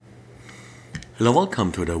Hello,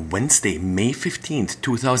 welcome to the Wednesday, May 15th,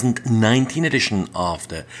 2019 edition of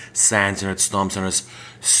the SANS Internet Storm Center's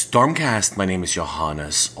StormCast. My name is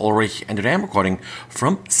Johannes Ulrich and today I'm recording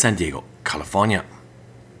from San Diego, California.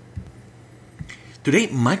 Today,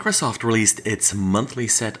 Microsoft released its monthly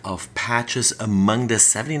set of patches. Among the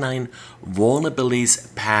 79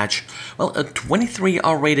 vulnerabilities patch, 23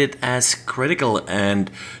 are rated as critical and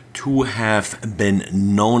 2 have been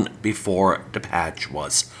known before the patch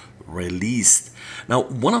was released. Now,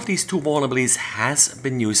 one of these 2 vulnerabilities has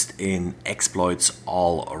been used in exploits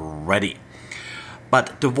already.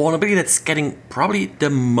 But the vulnerability that's getting probably the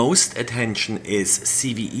most attention is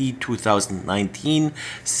CVE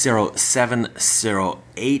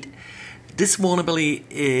 2019-0708. This vulnerability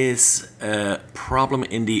is a problem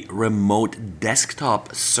in the remote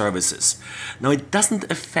desktop services. Now, it doesn't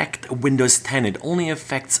affect Windows 10, it only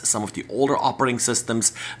affects some of the older operating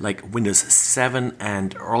systems like Windows 7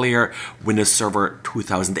 and earlier, Windows Server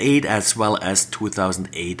 2008 as well as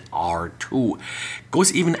 2008 R2.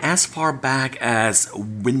 Goes even as far back as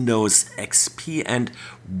Windows XP and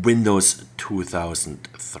Windows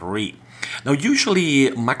 2003. Now,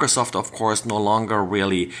 usually Microsoft, of course, no longer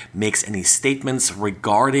really makes any statements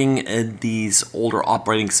regarding these older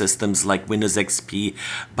operating systems like Windows XP,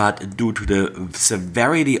 but due to the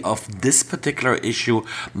severity of this particular issue,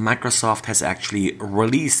 Microsoft has actually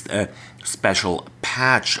released a special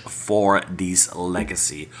patch for these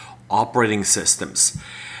legacy operating systems.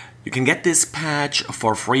 You can get this patch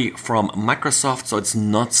for free from Microsoft, so it's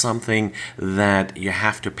not something that you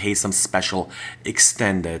have to pay some special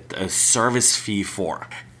extended service fee for.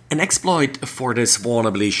 An exploit for this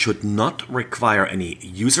vulnerability should not require any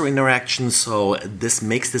user interaction, so this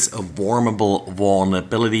makes this a wormable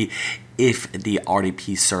vulnerability if the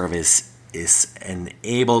RDP service is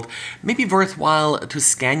enabled. Maybe worthwhile to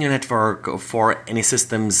scan your network for any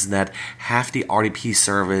systems that have the RDP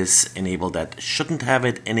service enabled that shouldn't have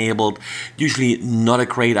it enabled. Usually not a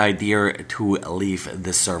great idea to leave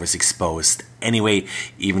the service exposed anyway,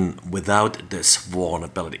 even without this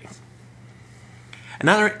vulnerability.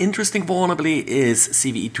 Another interesting vulnerability is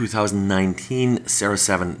CVE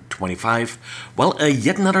 2019-0725.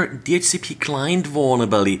 Yet another DHCP client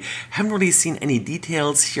vulnerability. Haven't really seen any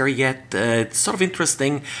details here yet. It's sort of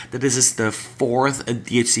interesting that this is the 4th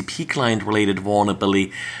DHCP client related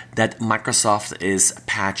vulnerability that Microsoft is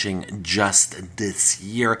patching just this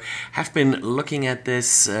year. Have been looking at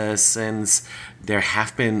this since there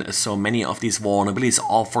have been so many of these vulnerabilities.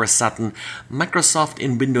 All for a sudden, Microsoft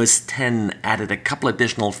in Windows 10 added a couple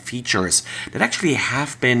additional features that actually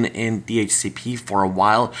have been in DHCP for a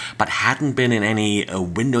while, but hadn't been in any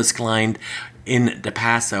Windows client. In the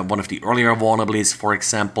past, one of the earlier vulnerabilities, for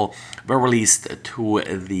example, were released to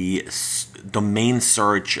the domain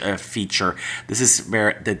search feature. This is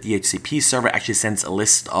where the DHCP server actually sends a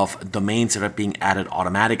list of domains that are being added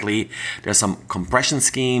automatically. There's some compression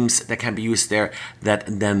schemes that can be used there that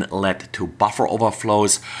then led to buffer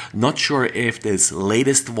overflows. Not sure if this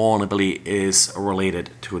latest vulnerability is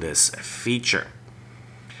related to this feature.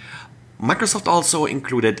 Microsoft also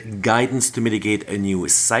included guidance to mitigate a new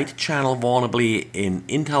side channel vulnerability in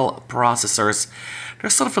Intel processors.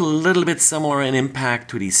 They're sort of a little bit similar in impact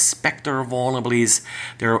to the Spectre vulnerabilities.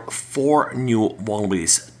 There are 4 new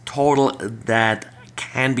vulnerabilities total that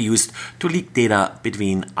can be used to leak data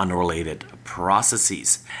between unrelated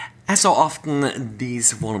processes. As so often,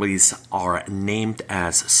 these vulnerabilities are named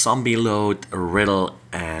as Zombie Load, Riddle,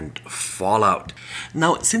 and Fallout.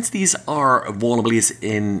 Now, since these are vulnerabilities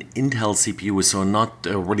in Intel CPUs, so not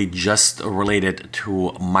really just related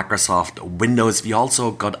to Microsoft Windows, we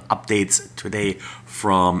also got updates today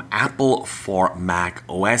from Apple for Mac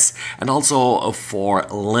OS and also for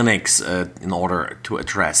Linux in order to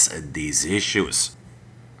address these issues.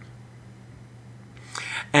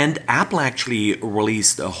 And Apple actually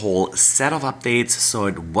released a whole set of updates, so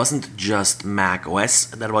it wasn't just Mac OS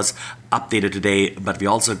that was updated today, but we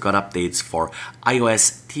also got updates for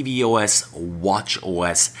iOS, tvOS,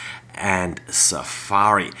 watchOS, and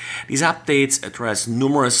Safari. These updates address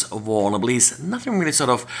numerous vulnerabilities, nothing really sort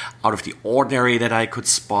of out of the ordinary that I could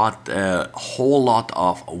spot. A whole lot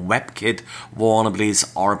of WebKit vulnerabilities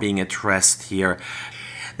are being addressed here.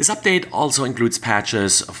 This update also includes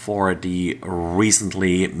patches for the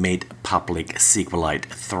recently made public SQLite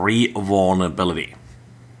 3 vulnerability.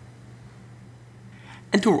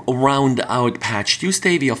 And to round out Patch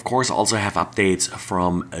Tuesday, we of course also have updates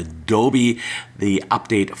from Adobe. The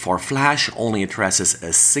update for Flash only addresses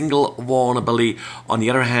a single vulnerability. On the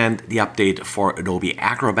other hand, the update for Adobe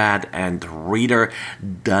Acrobat and Reader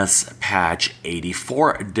does patch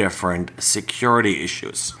 84 different security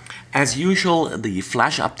issues. As usual, the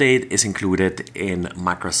Flash update is included in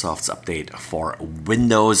Microsoft's update for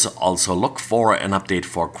Windows. Also look for an update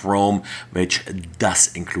for Chrome, which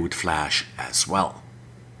does include Flash as well.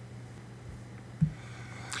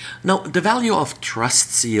 Now, the value of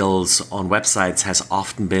trust seals on websites has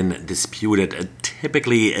often been disputed.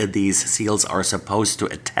 Typically, these seals are supposed to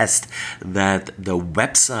attest that the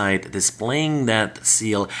website displaying that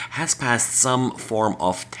seal has passed some form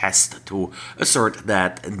of test to assert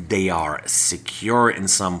that they are secure in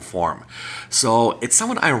some form. So it's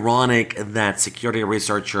somewhat ironic that security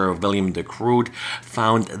researcher William DeCroot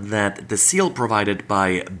found that the seal provided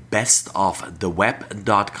by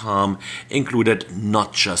bestoftheweb.com included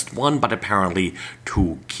not just one, but apparently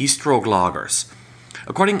two keystroke loggers.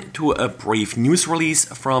 According to a brief news release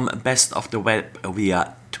from Best of the Web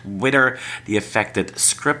via Twitter, the affected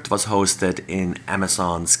script was hosted in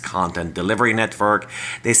Amazon's content delivery network.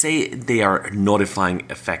 They say they are notifying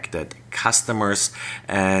affected customers,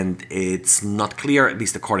 and it's not clear, at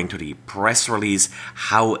least according to the press release,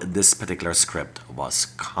 how this particular script was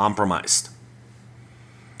compromised.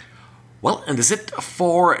 Well, and that's it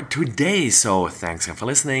for today. So thanks again for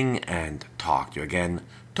listening, and talk to you again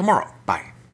tomorrow. Bye.